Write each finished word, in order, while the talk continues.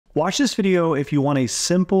Watch this video if you want a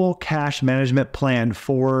simple cash management plan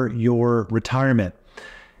for your retirement.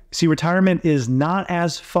 See, retirement is not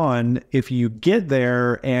as fun if you get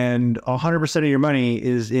there and 100% of your money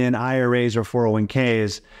is in IRAs or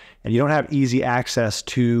 401ks and you don't have easy access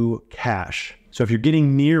to cash. So if you're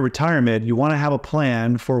getting near retirement, you want to have a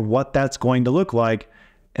plan for what that's going to look like.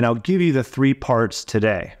 And I'll give you the 3 parts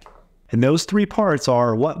today. And those 3 parts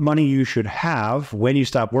are what money you should have when you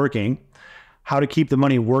stop working, how to keep the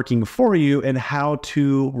money working for you, and how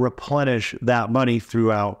to replenish that money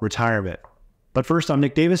throughout retirement. But first, I'm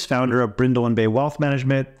Nick Davis, founder of Brindle and Bay Wealth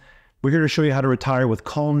Management. We're here to show you how to retire with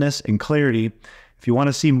calmness and clarity. If you want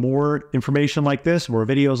to see more information like this, more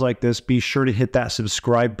videos like this, be sure to hit that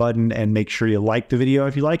subscribe button and make sure you like the video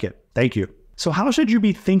if you like it. Thank you. So how should you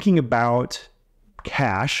be thinking about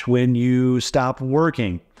cash when you stop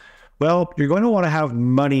working? Well, you're going to want to have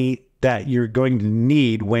money that you're going to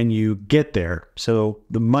need when you get there. So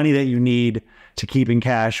the money that you need to keep in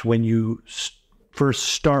cash when you first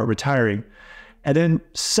start retiring. And then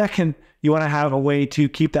second, you want to have a way to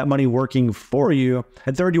keep that money working for you.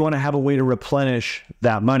 And third, you want to have a way to replenish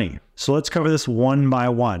that money. So let's cover this one by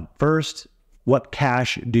one. First, what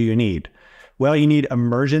cash do you need? Well, you need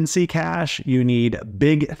emergency cash, you need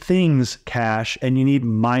big things cash, and you need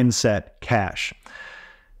mindset cash.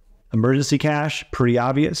 Emergency cash, pretty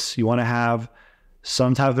obvious. You want to have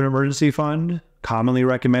some type of an emergency fund, commonly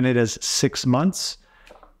recommended as 6 months.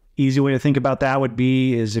 Easy way to think about that would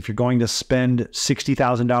be is if you're going to spend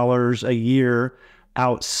 $60,000 a year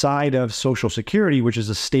outside of Social Security, which is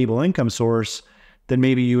a stable income source, then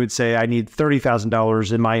maybe you would say, I need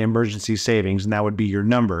 $30,000 in my emergency savings, and that would be your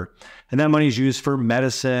number. And that money is used for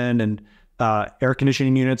medicine and air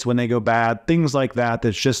conditioning units when they go bad, things like that,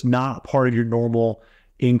 that's just not part of your normal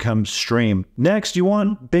income stream. Next, you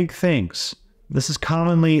want big things. This is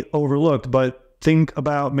commonly overlooked, but think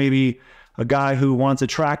about maybe a guy who wants a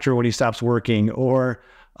tractor when he stops working, or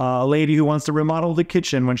a lady who wants to remodel the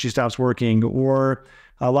kitchen when she stops working, or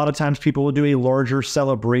a lot of times people will do a larger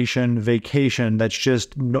celebration vacation that's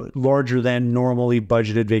just larger than normally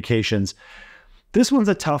budgeted vacations. This one's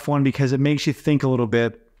a tough one because it makes you think a little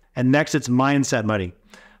bit. And next, it's mindset money.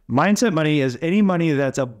 Mindset money is any money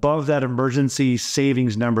that's above that emergency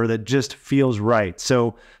savings number that just feels right.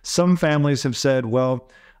 So some families have said, well,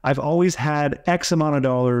 I've always had X amount of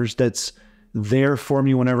dollars that's there for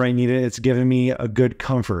me whenever I need it. It's given me a good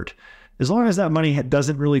comfort. As long as that money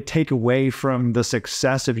doesn't really take away from the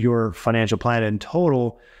success of your financial plan in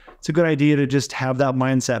total, it's a good idea to just have that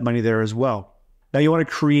mindset money there as well. Now you want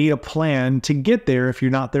to create a plan to get there if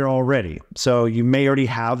you're not there already. So you may already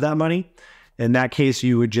have that money. In that case,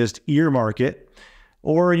 you would just earmark it,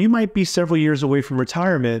 or you might be several years away from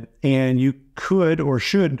retirement and you could or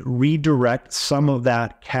should redirect some of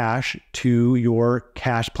that cash to your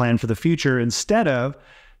cash plan for the future instead of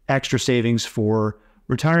extra savings for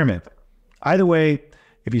retirement. Either way,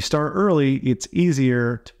 if you start early, it's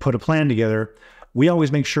easier to put a plan together. We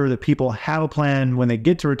always make sure that people have a plan when they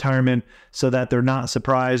get to retirement so that they're not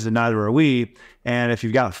surprised, and neither are we. And if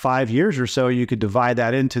you've got 5 years or so, you could divide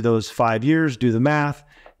that into those 5 years, do the math,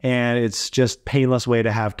 and it's just painless way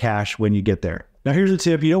to have cash when you get there. Now, here's a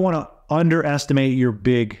tip. You don't want to underestimate your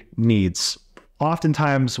big needs.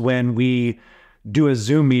 Oftentimes when we do a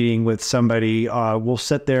Zoom meeting with somebody, we'll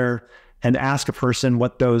sit there and ask a person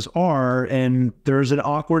what those are, and there's an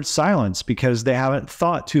awkward silence because they haven't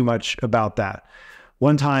thought too much about that.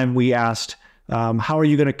 One time we asked, how are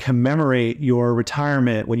you going to commemorate your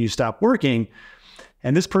retirement when you stop working?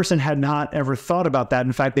 And this person had not ever thought about that.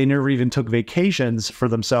 In fact, they never even took vacations for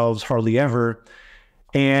themselves, hardly ever.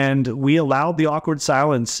 And we allowed the awkward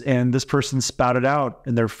silence, and this person spouted out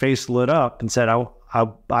and their face lit up and said,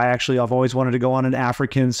 I've always wanted to go on an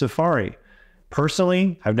African safari.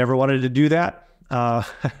 Personally, I've never wanted to do that,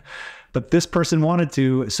 but this person wanted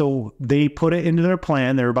to, so they put it into their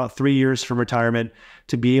plan. They're about 3 years from retirement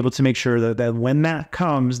to be able to make sure that when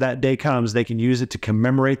that day comes, they can use it to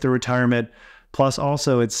commemorate their retirement. Plus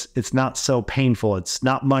also it's not so painful. It's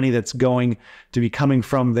not money that's going to be coming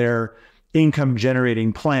from their income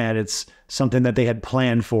generating plan. It's something that they had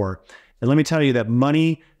planned for. And let me tell you that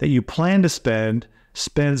money that you plan to spend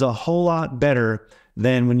spends a whole lot better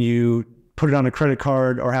than when you put it on a credit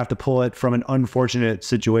card or have to pull it from an unfortunate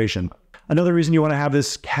situation. Another reason you want to have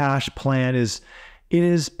this cash plan is it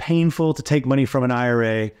is painful to take money from an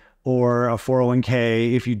IRA or a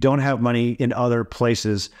 401k if you don't have money in other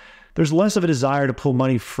places. There's less of a desire to pull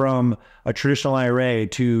money from a traditional IRA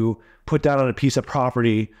to put down on a piece of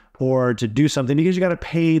property or to do something because you got to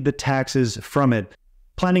pay the taxes from it.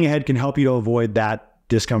 Planning ahead can help you to avoid that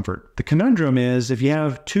discomfort. The conundrum is if you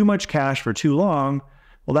have too much cash for too long,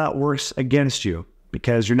 Well, that works against you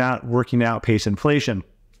because you're not working to outpace inflation.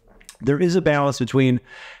 There is a balance between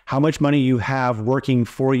how much money you have working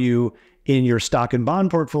for you in your stock and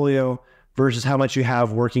bond portfolio versus how much you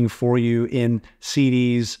have working for you in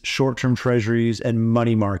CDs, short-term treasuries, and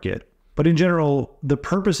money market. But in general, the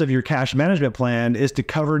purpose of your cash management plan is to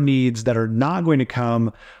cover needs that are not going to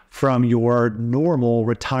come from your normal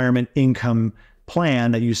retirement income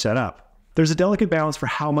plan that you set up. There's a delicate balance for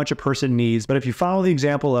how much a person needs, but if you follow the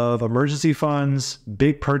example of emergency funds,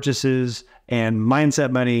 big purchases, and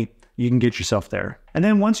mindset money, you can get yourself there. And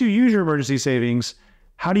then once you use your emergency savings,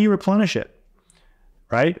 how do you replenish it?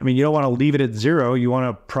 Right? I mean, you don't want to leave it at zero. You want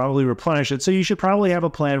to probably replenish it. So you should probably have a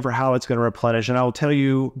plan for how it's going to replenish. And I'll tell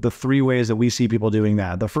you the 3 ways that we see people doing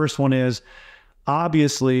that. The first one is,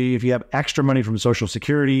 obviously, if you have extra money from Social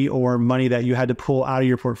Security or money that you had to pull out of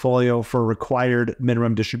your portfolio for required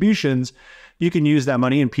minimum distributions, you can use that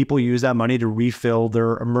money, and people use that money to refill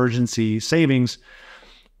their emergency savings.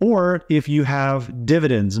 Or if you have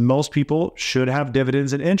dividends, most people should have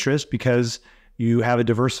dividends and interest because you have a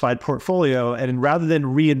diversified portfolio, and rather than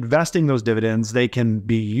reinvesting those dividends, they can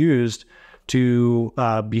be used to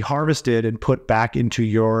be harvested and put back into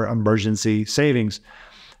your emergency savings.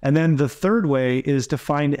 And then the third way is to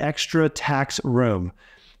find extra tax room.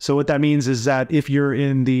 So what that means is that if you're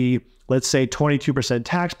in the, let's say, 22%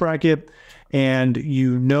 tax bracket, and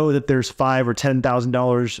you know that there's $5,000 or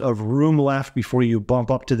 $10,000 of room left before you bump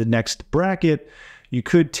up to the next bracket, you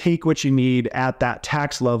could take what you need at that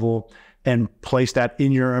tax level and place that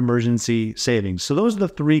in your emergency savings. So those are the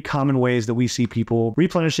 3 common ways that we see people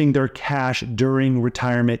replenishing their cash during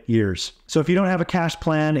retirement years. So if you don't have a cash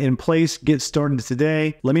plan in place, get started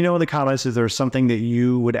today. Let me know in the comments if there's something that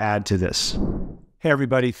you would add to this. Hey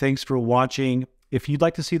everybody, thanks for watching. If you'd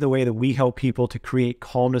like to see the way that we help people to create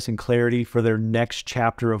calmness and clarity for their next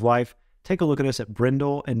chapter of life, take a look at us at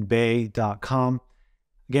brindleandbay.com.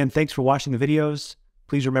 Again, thanks for watching the videos.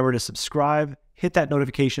 Please remember to subscribe, hit that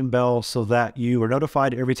notification bell so that you are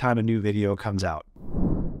notified every time a new video comes out.